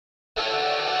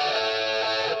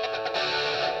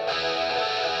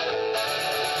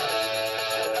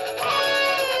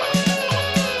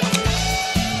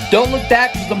Don't look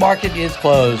back because the market is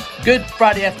closed. Good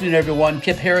Friday afternoon, everyone.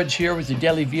 Kip Herriage here with your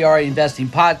daily VRA investing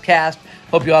podcast.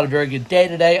 Hope you all had a very good day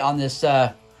today on this,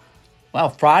 Friday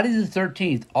the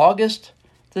 13th, August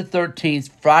the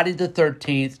 13th, Friday the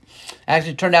 13th.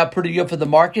 Actually turned out pretty good for the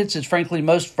markets, as frankly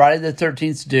most Friday the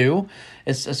 13th do.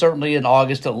 It's certainly in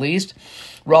August at least.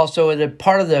 We're also at a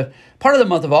part of the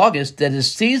month of August that is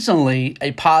seasonally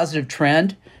a positive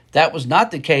trend. That was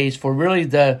not the case for really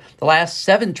the last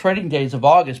 7 trading days of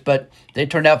August, but they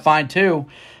turned out fine too.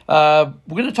 We're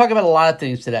going to talk about a lot of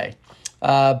things today,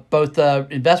 both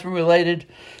investment related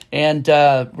and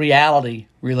reality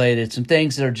related. Some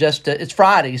things that are just, it's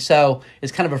Friday, so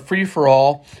it's kind of a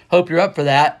free-for-all. Hope you're up for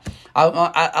that.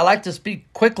 I like to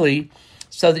speak quickly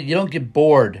so that you don't get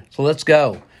bored. So let's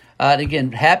go. And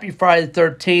again, happy Friday the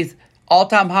 13th.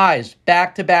 All-time highs,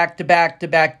 back-to-back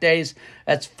days.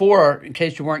 That's 4, in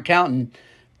case you weren't counting.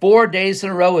 4 days in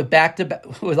a row with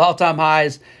all-time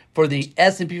highs for the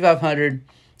S&P 500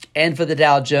 and for the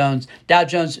Dow Jones. Dow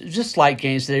Jones, just slight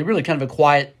gains today. Really kind of a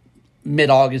quiet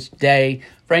mid-August day,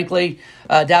 frankly.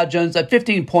 Dow Jones up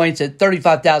 15 points at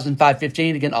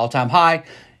 35,515. Again, all-time high.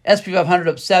 S&P 500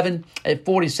 up 7 at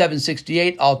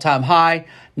 4768, all-time high.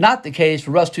 Not the case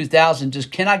for Russell 2000.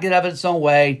 Just cannot get out of its own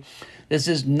way. This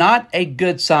is not a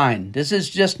good sign. This is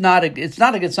just it's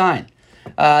not a good sign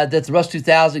that the Russell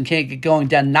 2000 can't get going,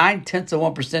 down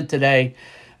 0.9% today.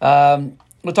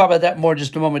 We'll talk about that more in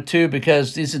just a moment too,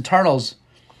 because these internals,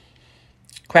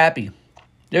 crappy.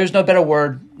 There's no better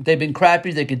word. They've been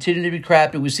crappy. They continue to be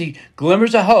crappy. We see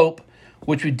glimmers of hope,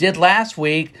 which we did last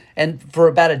week and for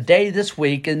about a day this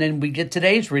week, and then we get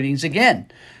today's readings again.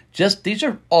 These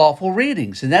are awful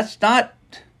readings, and that's not,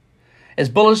 as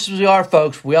bullish as we are,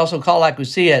 folks, we also call like we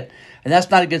see it, and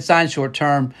that's not a good sign short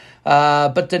term.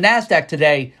 But the NASDAQ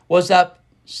today was up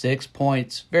 6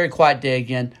 points. Very quiet day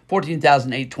again,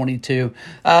 14,822.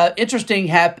 Interesting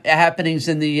happenings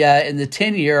in the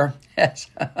 10-year.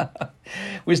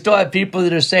 We still have people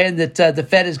that are saying that the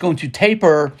Fed is going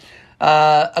to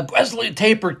aggressively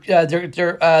taper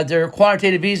their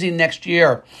quantitative easing next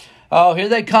year. Oh, here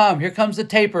they come. Here comes the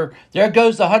taper. There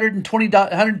goes the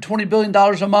 $120 billion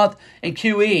a month in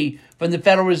QE from the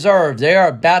Federal Reserve. They are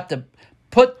about to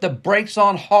put the brakes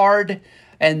on hard,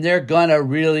 and they're going to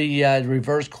really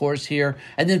reverse course here.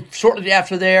 And then shortly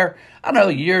after there, I don't know,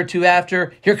 a year or two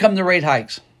after, here come the rate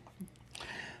hikes.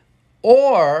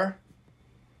 Or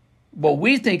what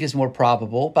we think is more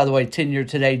probable, by the way, 10-year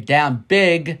today down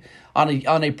big, on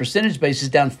a percentage basis,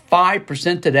 down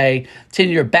 5% today.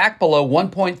 10-year back below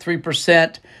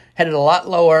 1.3%, headed a lot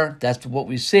lower. That's what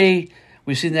we see.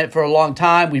 We've seen that for a long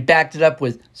time. We backed it up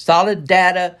with solid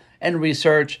data and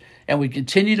research, and we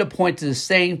continue to point to the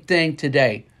same thing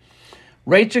today.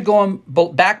 Rates are going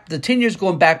back. The 10 years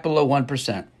going back below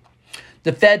 1%.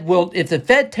 The Fed will, if the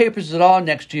Fed tapers at all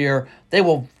next year, they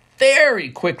will very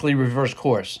quickly reverse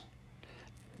course.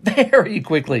 Very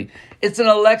quickly. It's an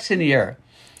election year.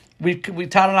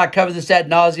 Todd and I covered this ad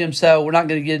nauseum, so we're not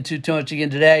going to get into too much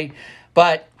again today.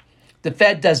 But the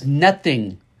Fed does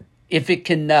nothing if it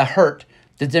can hurt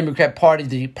the Democrat Party,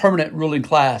 the permanent ruling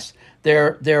class,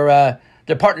 their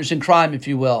partners in crime, if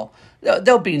you will.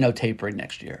 There'll be no tapering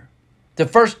next year. The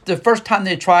first time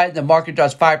they try it, the market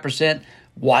drops 5%.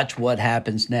 Watch what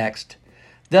happens next.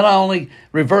 They'll not only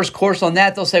reverse course on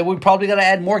that, they'll say we're probably going to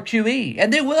add more QE,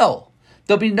 and they will.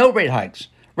 There'll be no rate hikes.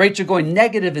 Rates are going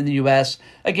negative in the U.S.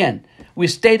 Again, we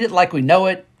state it like we know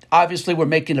it. Obviously, we're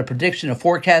making a prediction, a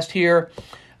forecast here.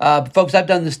 Folks, I've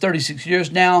done this 36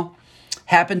 years now.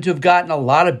 Happen to have gotten a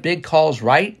lot of big calls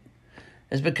right.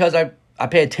 It's because I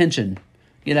pay attention.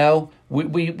 You know,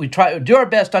 we try to do our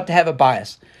best not to have a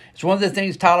bias. It's one of the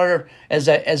things, Tyler, as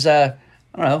a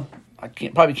I don't know,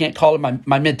 probably can't call him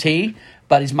my mentee,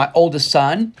 but he's my oldest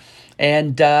son.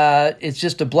 And it's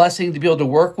just a blessing to be able to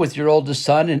work with your oldest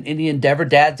son and any endeavor.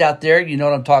 Dads out there, you know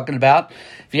what I'm talking about.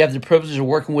 If you have the privilege of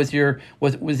working with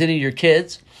any of your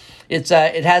kids, it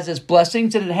has its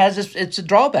blessings and it has its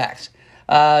drawbacks.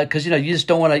 Because you just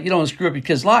don't want to screw up your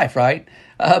kid's life, right?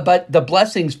 But the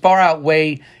blessings far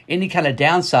outweigh any kind of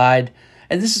downside.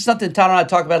 And this is something Todd and I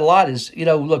talk about a lot. Is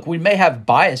look, we may have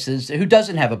biases. Who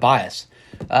doesn't have a bias?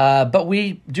 But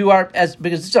we do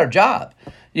because it's our job.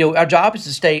 Our job is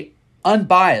to stay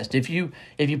unbiased. If you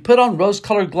put on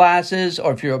rose-colored glasses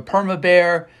or if you're a perma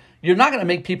bear, you're not going to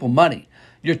make people money.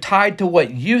 You're tied to what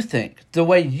you think, the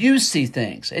way you see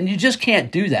things, and you just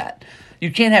can't do that.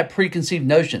 You can't have preconceived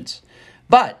notions.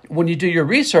 But when you do your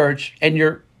research and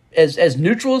you're as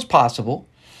neutral as possible,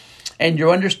 and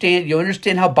you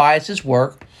understand how biases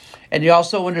work, and you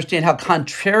also understand how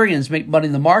contrarians make money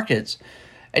in the markets,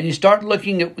 and you start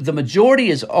looking at the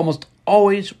majority is almost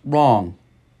always wrong.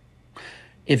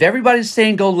 If everybody's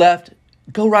saying go left,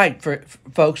 go right,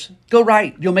 folks. Go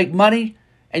right. You'll make money,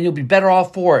 and you'll be better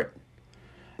off for it.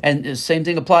 And the same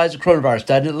thing applies to coronavirus,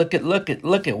 doesn't it?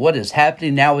 Look at what is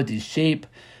happening now with these sheep.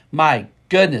 My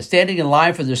goodness, standing in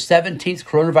line for their 17th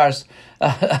coronavirus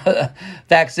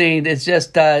vaccine. It's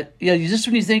just, just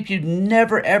when you think you'd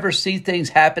never, ever see things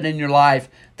happen in your life,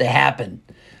 they happen.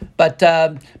 But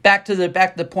back to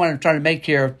the point I'm trying to make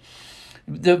here,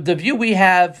 the view we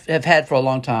have had for a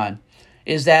long time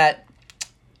is that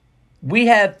we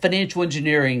have financial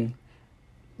engineering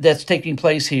that's taking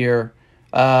place here,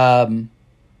 by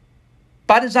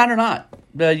design or not.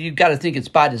 You've got to think it's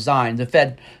by design.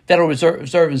 The Federal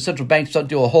Reserve and central banks don't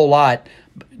do a whole lot,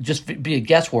 just be a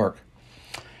guesswork.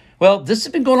 Well, this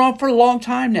has been going on for a long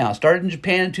time now. Started in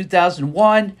Japan in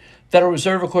 2001. Federal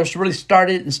Reserve, of course, really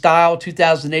started in style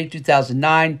 2008,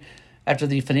 2009, after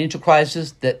the financial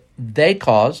crisis that they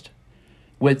caused,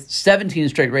 with 17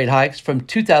 straight rate hikes from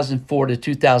 2004 to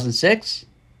 2006. In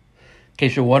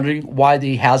case you're wondering why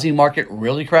the housing market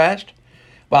really crashed,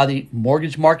 why the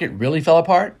mortgage market really fell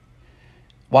apart,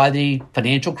 why the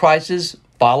financial crisis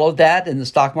followed that and the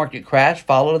stock market crash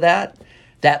followed that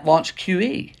launched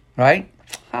QE, right?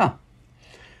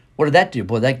 What did that do?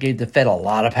 Boy, that gave the Fed a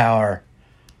lot of power.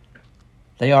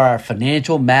 They are our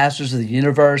financial masters of the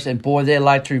universe, and boy, they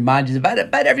like to remind you about it.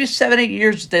 About every 7-8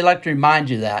 years, they like to remind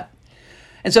you that.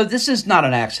 And so this is not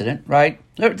an accident, right?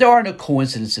 There are no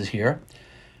coincidences here.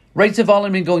 Rates have only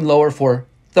been going lower for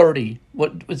 40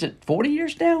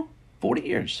 years now? 40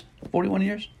 years, 41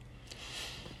 years.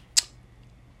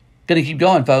 Going to keep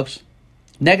going, folks.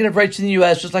 Negative rates in the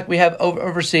U.S., just like we have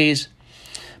overseas.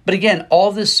 But again,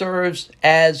 all this serves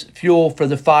as fuel for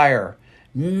the fire.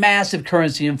 Massive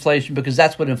currency inflation, because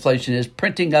that's what inflation is,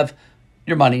 printing of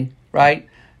your money, right?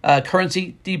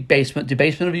 Currency debasement of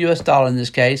the U.S. dollar in this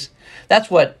case. That's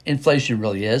what inflation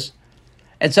really is.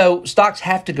 And so stocks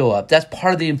have to go up. That's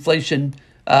part of the inflation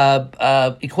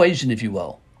equation, if you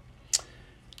will.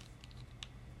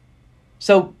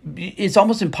 So it's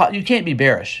almost impossible. You can't be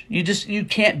bearish. You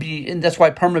can't be, and that's why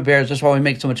permanent bears, that's why we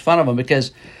make so much fun of them,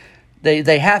 because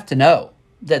they have to know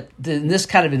that in this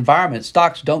kind of environment,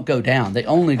 stocks don't go down. They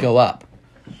only go up.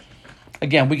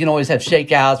 Again, we can always have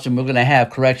shakeouts and we're going to have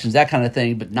corrections, that kind of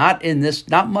thing, but not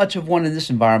much of one in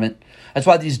this environment. That's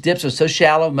why these dips are so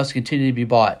shallow, must continue to be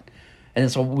bought. And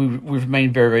that's why we've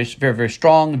remained very, very, very, very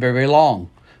strong and very, very long,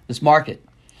 this market.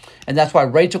 And that's why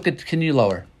rates will continue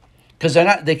lower, because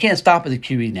they can't stop at the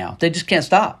QE now. They just can't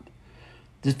stop.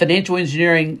 The financial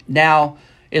engineering now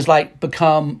is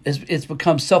become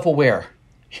self-aware.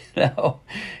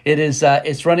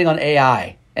 It's running on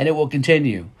AI, and it will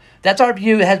continue. That's our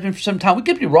view. It has been for some time. We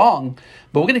could be wrong,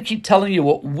 but we're going to keep telling you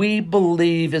what we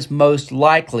believe is most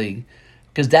likely,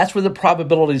 because that's where the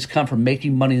probabilities come from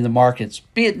making money in the markets,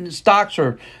 be it in stocks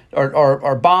or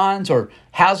bonds or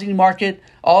housing market.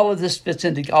 All of this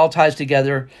all ties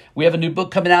together. We have a new book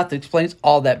coming out that explains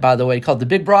all that, by the way, called The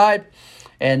Big Bribe,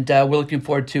 and we're looking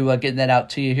forward to getting that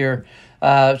out to you here.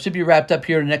 Should be wrapped up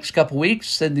here in the next couple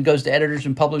weeks, and it goes to editors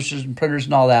and publishers and printers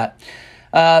and all that.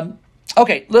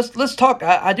 Okay, let's talk.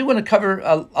 I do want to cover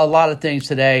a lot of things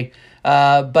today,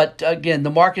 but again, the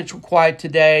markets were quiet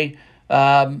today.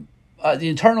 The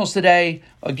internals today,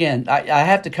 again, I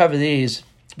have to cover these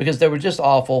because they were just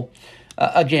awful.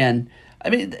 Again, I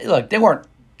mean, look, they weren't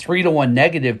 3-1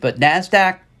 negative, but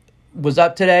NASDAQ was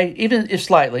up today, even if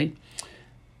slightly.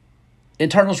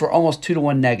 Internals were almost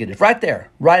 2-1 negative, right there,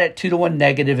 right at 2-1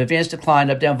 negative. Advanced decline,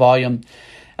 up down volume.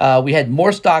 We had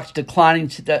more stocks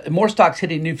declining, more stocks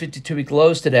hitting new 52-week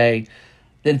lows today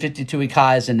than 52-week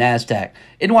highs in NASDAQ.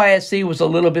 NYSE was a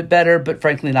little bit better, but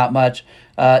frankly not much,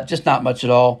 just not much at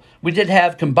all. We did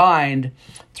have combined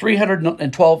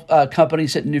 312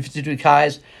 companies hitting new 52-week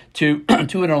highs to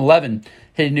 211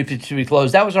 hitting new 52-week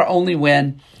lows. That was our only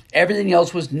win. Everything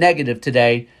else was negative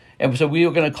today, and so we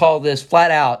were going to call this flat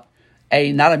out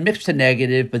not a mix to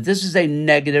negative, but this is a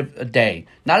negative day.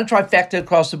 Not a trifecta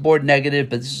across the board negative,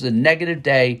 but this is a negative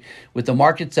day with the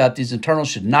markets up. These internals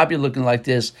should not be looking like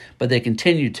this, but they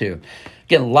continue to.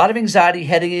 Again, a lot of anxiety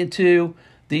heading into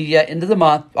the end of the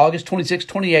month, August 26th,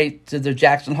 28th, to the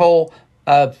Jackson Hole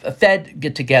Fed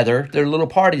get-together, their little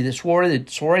party, the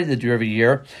soiree they do every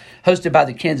year, hosted by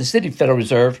the Kansas City Federal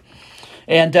Reserve.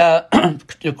 And,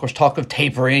 of course, talk of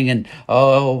tapering and,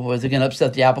 was it going to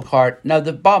upset the apple cart? No,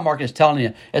 the bond market is telling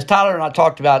you. As Tyler and I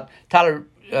talked about, Tyler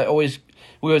we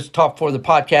always talk for the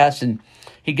podcast, and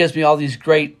he gives me all these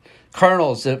great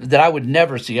kernels that I would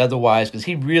never see otherwise, because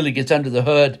he really gets under the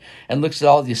hood and looks at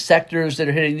all these sectors that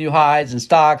are hitting new highs and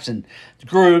stocks and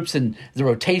groups and the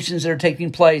rotations that are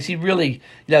taking place. He really,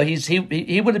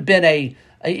 he would have been a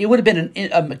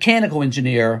mechanical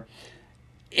engineer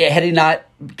had he not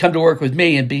come to work with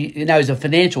me, and now he's a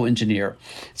financial engineer.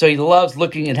 So he loves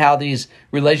looking at how these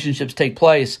relationships take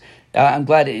place. I'm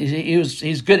glad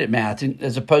he's good at math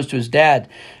as opposed to his dad.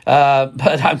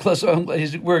 But I'm close.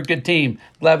 We're a good team.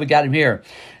 Glad we got him here.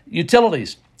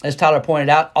 Utilities, as Tyler pointed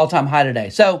out, all-time high today.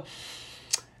 So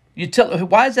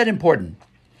why is that important?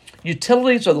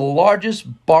 Utilities are the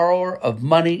largest borrower of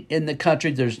money in the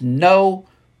country. There's no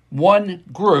one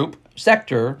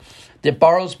sector that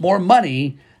borrows more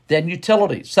money than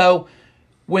utilities. So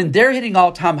when they're hitting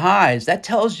all-time highs, that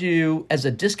tells you, as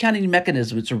a discounting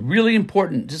mechanism, it's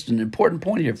an important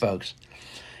point here, folks.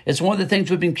 It's one of the things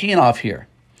we've been keying off here.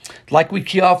 Like we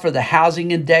key off for the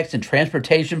housing index and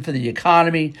transportation for the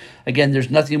economy. Again, there's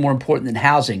nothing more important than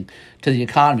housing to the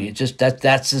economy. It's just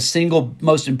that's the single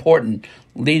most important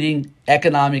leading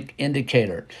economic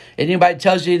indicator. Anybody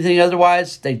tells you anything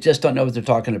otherwise, they just don't know what they're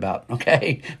talking about.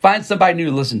 Okay, find somebody new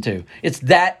to listen to. It's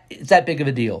that big of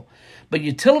a deal. But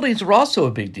utilities are also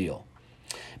a big deal,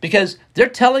 because they're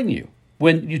telling you,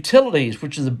 when utilities,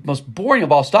 which is the most boring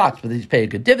of all stocks, but these pay a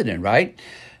good dividend, right?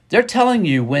 They're telling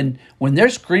you when they're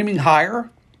screaming higher,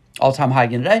 all-time high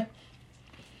again today,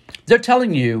 they're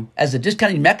telling you as a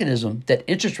discounting mechanism that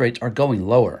interest rates are going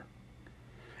lower.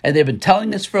 And they've been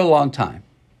telling this for a long time.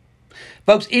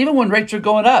 Folks, even when rates are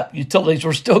going up, utilities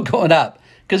were still going up,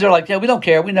 because they're like, yeah, we don't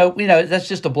care. We know that's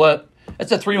just a blip.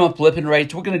 That's a 3-month blip in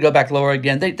rates. We're going to go back lower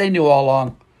again. They knew all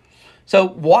along. So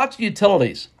watch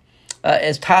utilities,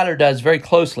 as Tyler does very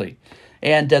closely.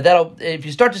 And if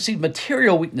you start to see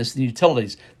material weakness in the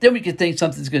utilities, then we can think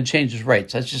something's going to change with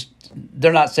rates.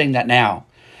 They're not saying that now.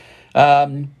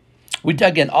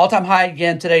 Again, all-time high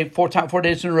again today, 4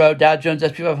 days in a row. Dow Jones,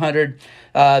 S&P 500,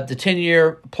 the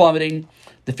 10-year plummeting.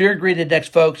 The fear and greed index,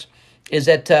 folks, is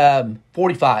at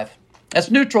 45. That's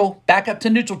neutral, back up to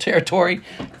neutral territory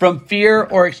from fear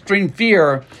or extreme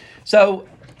fear. So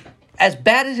as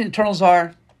bad as internals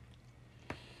are,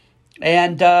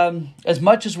 and as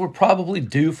much as we're probably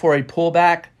due for a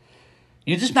pullback,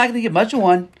 you're just not going to get much of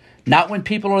one. Not when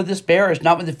people are this bearish,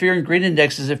 not when the fear and greed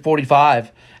index is at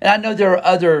 45. And I know there are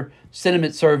other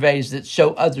sentiment surveys that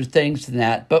show other things than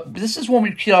that, but this is one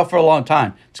we've keyed off for a long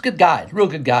time. It's a good guide, real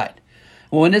good guide.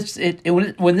 When this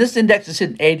index is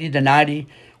hitting 80 to 90,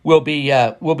 we'll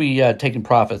be taking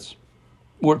profits.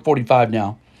 We're at 45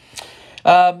 now.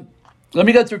 Let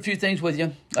me go through a few things with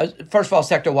you. First of all,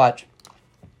 sector watch.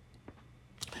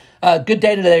 Good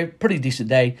day today, pretty decent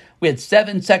day. We had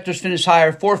 7 sectors finish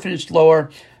higher, 4 finished lower.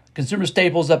 Consumer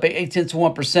staples up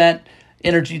 0.8%.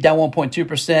 Energy down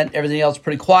 1.2%. Everything else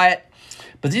pretty quiet.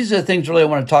 But these are the things really I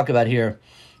want to talk about here.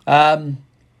 Martin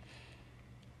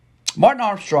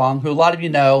Armstrong, who a lot of you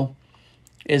know,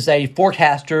 is a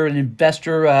forecaster, an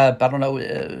investor.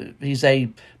 He's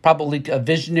probably a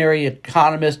visionary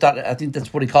economist. I think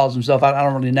that's what he calls himself. I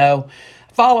don't really know.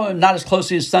 I follow him, not as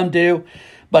closely as some do.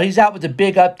 But he's out with a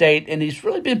big update, and he's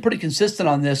really been pretty consistent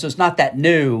on this, so it's not that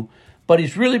new. But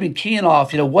he's really been keying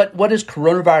off, what is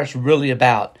coronavirus really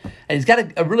about? And he's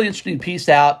got a really interesting piece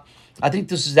out. I think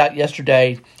this is out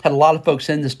yesterday. Had a lot of folks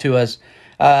send this to us,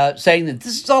 saying that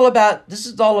this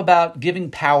is all about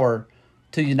giving power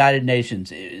to the United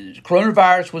Nations.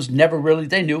 Coronavirus was never really,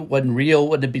 they knew it wasn't real,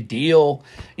 wasn't a big deal.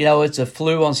 It's a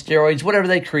flu on steroids, whatever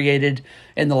they created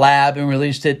in the lab and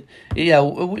released it.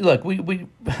 Look,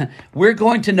 we're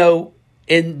going to know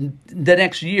in the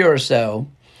next year or so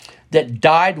that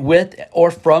died with or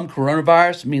from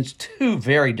coronavirus means 2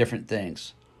 very different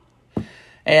things.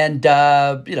 And,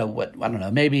 I don't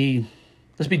know, maybe,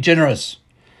 let's be generous.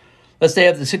 Let's say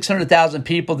of the 600,000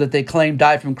 people that they claim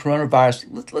died from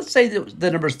coronavirus, let's say that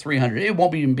the number is 300. It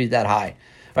won't even be that high,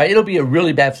 right? It'll be a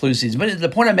really bad flu season. But the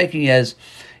point I'm making is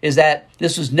that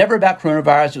this was never about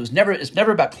coronavirus. It's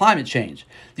never about climate change.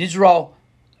 These are all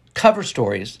cover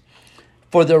stories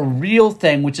for the real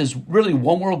thing, which is really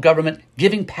one world government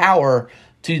giving power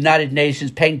to the United Nations,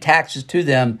 paying taxes to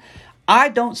them. I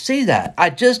don't see that.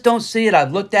 I just don't see it.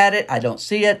 I've looked at it. I don't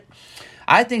see it.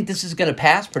 I think this is going to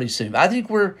pass pretty soon. I think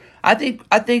look,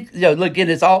 again,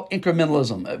 it's all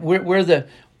incrementalism. We're the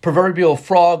proverbial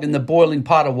frog in the boiling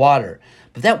pot of water.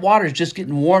 But that water is just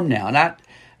getting warm now. And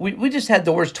we just had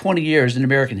the worst 20 years in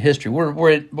American history.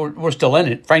 We're still in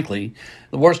it, frankly.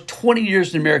 The worst 20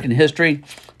 years in American history.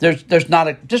 There's just not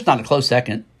a close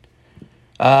second.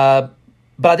 But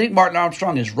I think Martin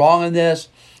Armstrong is wrong in this.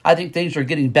 I think things are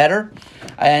getting better,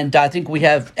 and I think we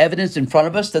have evidence in front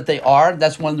of us that they are.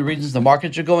 That's one of the reasons the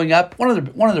markets are going up. One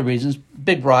of the reasons,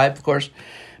 big bribe, of course.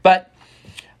 But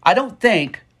I don't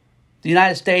think the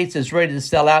United States is ready to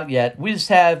sell out yet. We just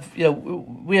have,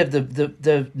 we have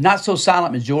the not so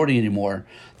silent majority anymore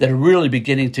that are really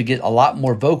beginning to get a lot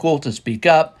more vocal, to speak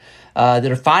up,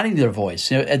 that are finding their voice.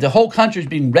 The whole country is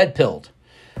being red-pilled.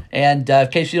 And in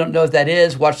case you don't know what that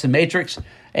is, watch The Matrix.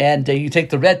 And you take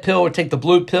the red pill or take the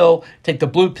blue pill. Take the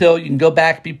blue pill, you can go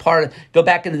back, go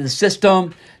back into the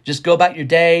system, just go about your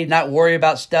day, not worry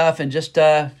about stuff, and just,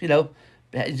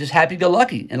 just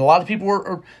happy-go-lucky. And a lot of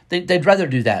people they'd rather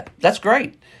do that. That's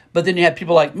great. But then you have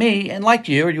people like me and like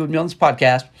you, or you would be on this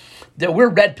podcast, that we're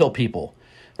red pill people,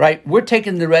 right? We're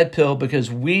taking the red pill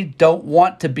because we don't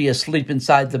want to be asleep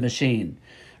inside the machine,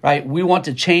 right? We want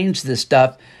to change this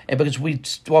stuff, and because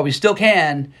while we still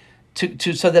can,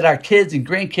 to so that our kids and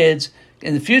grandkids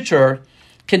in the future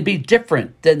can be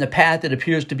different than the path that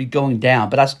appears to be going down.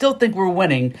 But I still think we're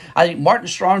winning. I think Martin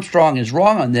Armstrong is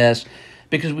wrong on this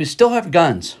because we still have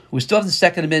guns. We still have the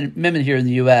Second Amendment here in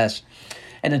the U.S.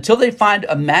 And until they find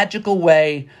a magical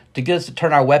way to get us to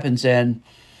turn our weapons in,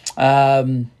 they're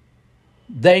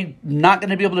not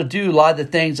going to be able to do a lot of the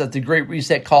things that the Great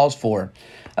Reset calls for.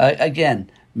 Again,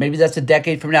 maybe that's a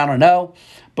decade from now, I don't know.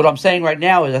 But what I'm saying right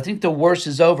now is I think the worst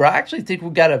is over. I actually think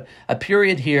we've got a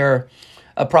period here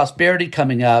of prosperity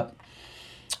coming up,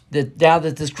 that now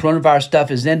that this coronavirus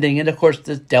stuff is ending, and of course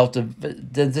this Delta,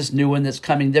 this new one that's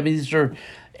coming. I mean,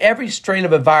 every strain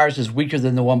of a virus is weaker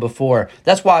than the one before.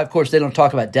 That's why, of course, they don't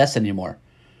talk about deaths anymore,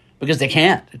 because they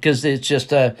can't, because it's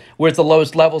just we're at the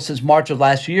lowest level since March of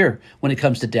last year when it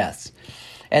comes to deaths.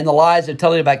 And the lies they're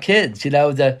telling about kids,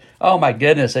 oh my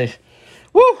goodness,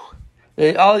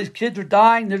 all these kids are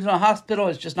dying. There's no hospital.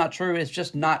 It's just not true. It's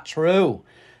just not true.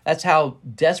 That's how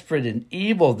desperate and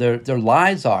evil their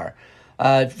lies are.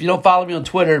 If you don't follow me on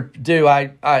Twitter, do. I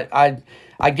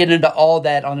get into all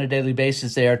that on a daily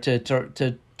basis there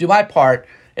to do my part,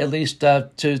 at least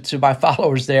to my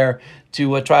followers there,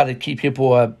 to try to keep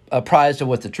people apprised of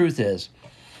what the truth is.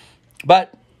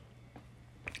 But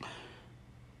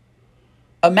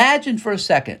imagine for a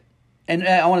second, and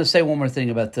I want to say one more thing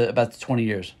about the 20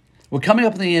 years. We're coming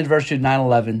up on the anniversary of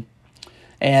 9/11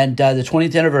 and the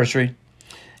 20th anniversary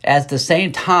at the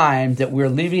same time that we're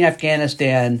leaving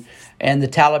Afghanistan and the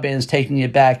Taliban is taking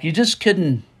it back. You just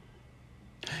couldn't.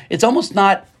 It's almost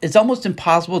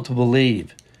impossible to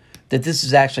believe that this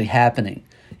is actually happening.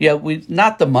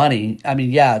 Not the money. I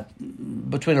mean,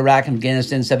 between Iraq and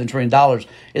Afghanistan, $7 trillion.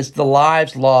 It's the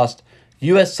lives lost.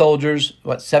 U.S. soldiers,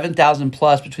 7,000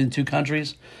 plus between the two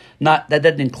countries. That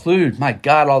doesn't include, my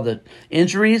God, all the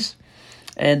injuries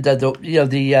and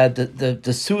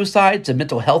the suicides and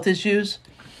mental health issues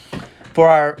for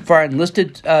our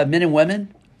enlisted men and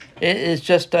women. It's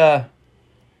just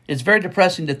it's very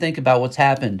depressing to think about what's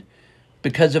happened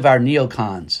because of our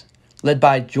neocons, led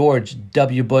by George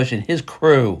W. Bush and his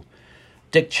crew,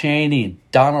 Dick Cheney,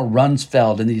 Donald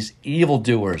Rumsfeld, and these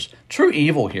evildoers. True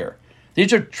evil here.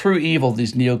 These are true evil,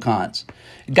 these neocons.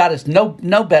 It got us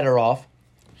no better off,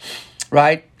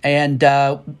 right? And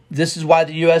this is why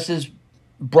the U.S. is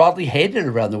broadly hated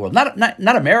around the world. Not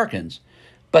Americans,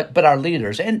 but our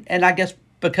leaders. And I guess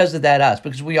because of that, us,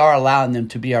 because we are allowing them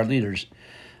to be our leaders.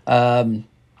 But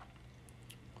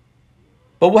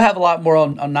we'll have a lot more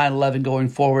on 9/11 going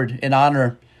forward in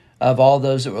honor of all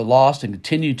those that were lost and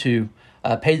continue to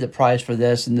pay the price for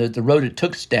this and the road it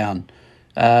took us down,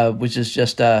 which is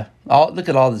just look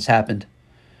at all that's happened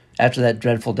after that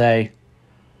dreadful day.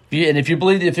 If you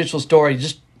believe the official story,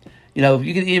 just you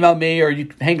can email me or you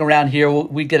can hang around here.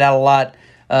 We get out a lot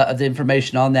of the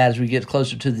information on that as we get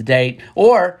closer to the date,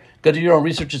 or go to your own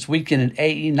research this weekend at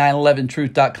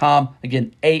ae911truth.com.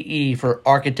 Again, AE for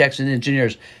architects and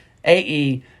engineers.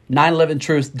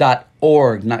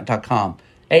 ae911truth.org, not .com.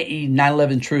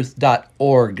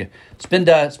 ae911truth.org. Spend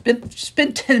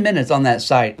 10 minutes on that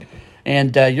site,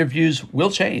 and your views will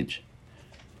change.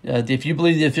 If you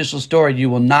believe the official story,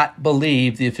 you will not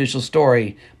believe the official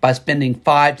story by spending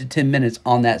 5 to 10 minutes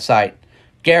on that site.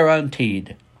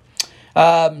 Guaranteed.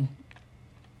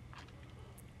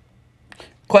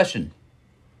 Question.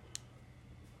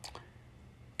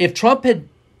 If Trump did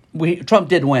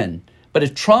win, but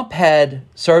if Trump had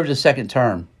served a second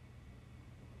term,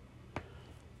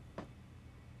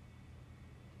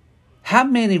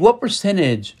 what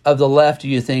percentage of the left do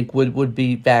you think would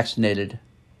be vaccinated?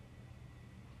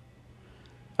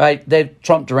 Right?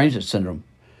 Trump derangement syndrome.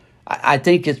 I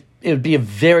think it would be a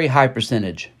very high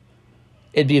percentage.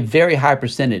 It'd be a very high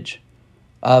percentage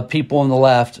people on the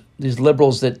left, these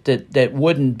liberals that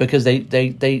wouldn't because they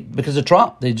because of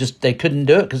Trump. They couldn't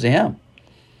do it because of him.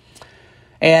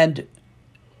 And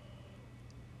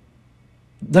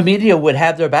the media would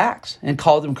have their backs and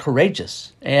call them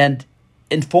courageous and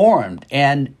informed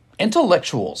and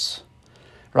intellectuals,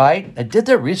 right? They did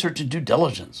their research and due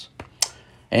diligence.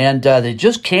 And they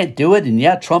just can't do it. And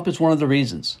yeah, Trump is one of the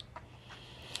reasons.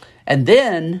 And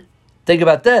then think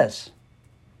about this.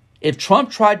 If Trump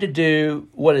tried to do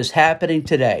what is happening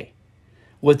today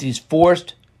with these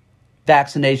forced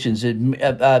vaccinations,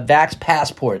 vax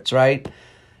passports, right?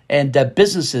 And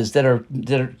businesses that are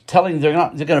telling they're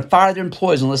going to fire their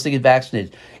employees unless they get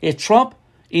vaccinated. If Trump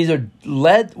either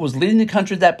was leading the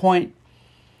country at that point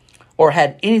or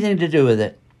had anything to do with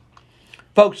it,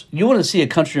 folks, you want to see a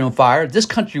country on fire? This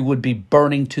country would be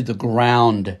burning to the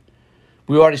ground.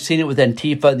 We've already seen it with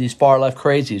Antifa and these far left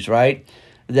crazies, right?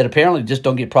 That apparently just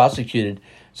don't get prosecuted.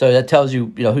 So that tells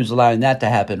you, who's allowing that to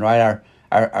happen, right?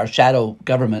 Our shadow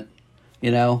government,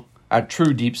 our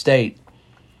true deep state.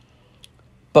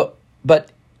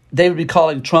 But they would be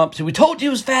calling Trump, saying, we told you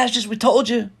it was fascist, we told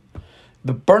you.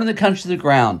 But burning the country to the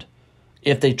ground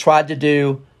if they tried to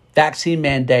do vaccine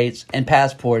mandates and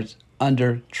passports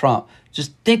under Trump.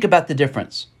 Just think about the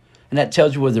difference. And that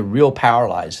tells you where the real power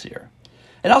lies here.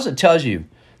 It also tells you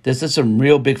there's some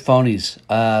real big phonies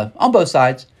on both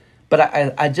sides. But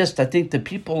I think the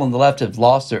people on the left have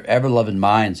lost their ever-loving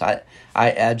minds. I've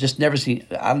never seen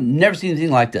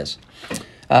anything like this.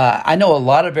 I know a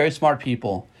lot of very smart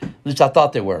people, at least I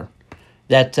thought they were,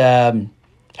 that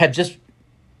have just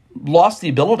lost the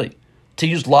ability to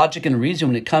use logic and reason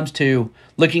when it comes to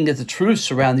looking at the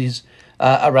truths around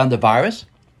around the virus.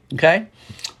 Okay,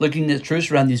 looking at the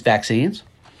truths around these vaccines.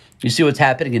 You see what's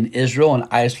happening in Israel and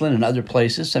Iceland and other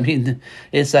places. I mean,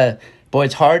 it's getting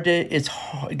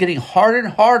harder and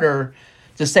harder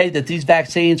to say that these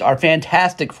vaccines are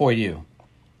fantastic for you.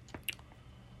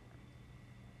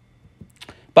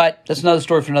 But that's another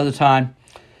story for another time.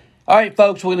 All right,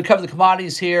 folks, we're going to cover the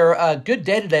commodities here. Good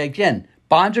day today. Again,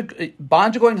 bonds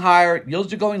are going higher,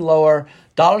 yields are going lower,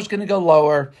 dollar's going to go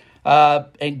lower,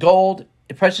 and gold,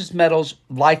 precious metals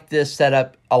like this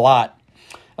setup a lot.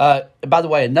 By the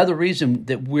way, another reason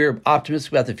that we're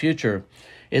optimistic about the future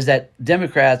is that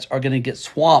Democrats are going to get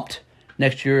swamped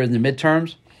next year in the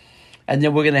midterms, and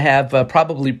then we're going to have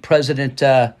probably President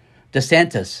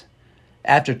DeSantis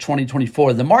after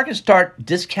 2024. The markets start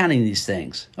discounting these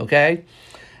things, okay?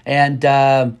 And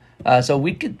so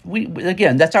we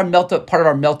again, that's our part of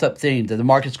our melt-up theme, that the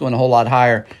market's going a whole lot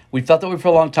higher. We felt that way for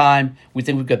a long time. We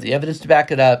think we've got the evidence to back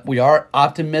it up. We are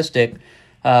optimistic,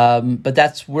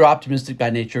 but we're optimistic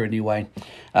by nature anyway.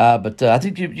 But I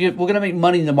think we're going to make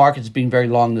money in the markets being very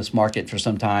long this market for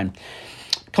some time.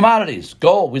 Commodities,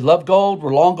 gold. We love gold.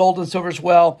 We're long gold and silver as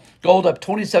well. Gold up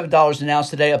 $27 an ounce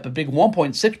today, up a big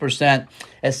 1.6% at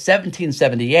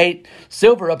 $17.78.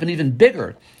 Silver up an even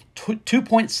bigger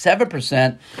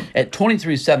 2.7% at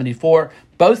 $23.74.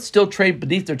 Both still trade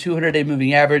beneath their 200-day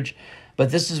moving average,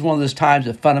 but this is one of those times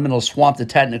that fundamentals swamp the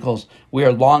technicals. We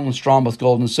are long and strong with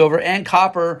gold and silver and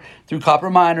copper through copper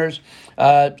miners.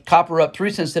 Copper up 3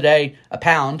 cents today, a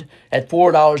pound, at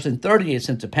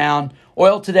 $4.38 a pound.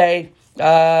 Oil today,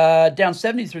 down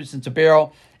 73 cents a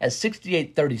barrel at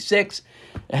 $68.36.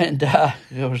 And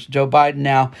there's Joe Biden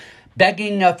now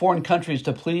begging foreign countries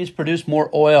to please produce more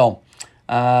oil.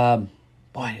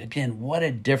 Boy, again, what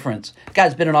a difference.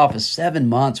 Guy's been in office 7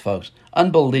 months, folks.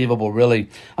 Unbelievable, really.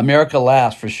 America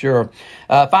last, for sure.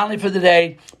 Finally for the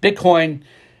day, Bitcoin.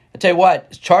 I tell you what,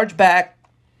 it's charged back.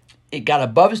 It got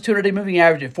above its 200-day moving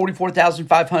average at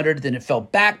 44,500. Then it fell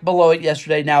back below it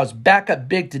yesterday. Now it's back up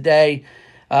big today.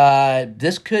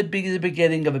 This could be the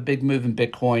beginning of a big move in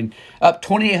Bitcoin. Up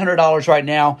 $2,800 right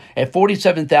now at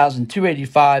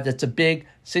 $47,285. That's a big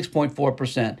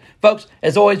 6.4%. Folks,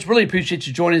 as always, really appreciate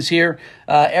you joining us here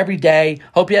every day.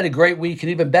 Hope you had a great week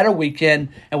and even better weekend.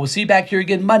 And we'll see you back here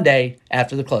again Monday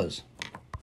after the close.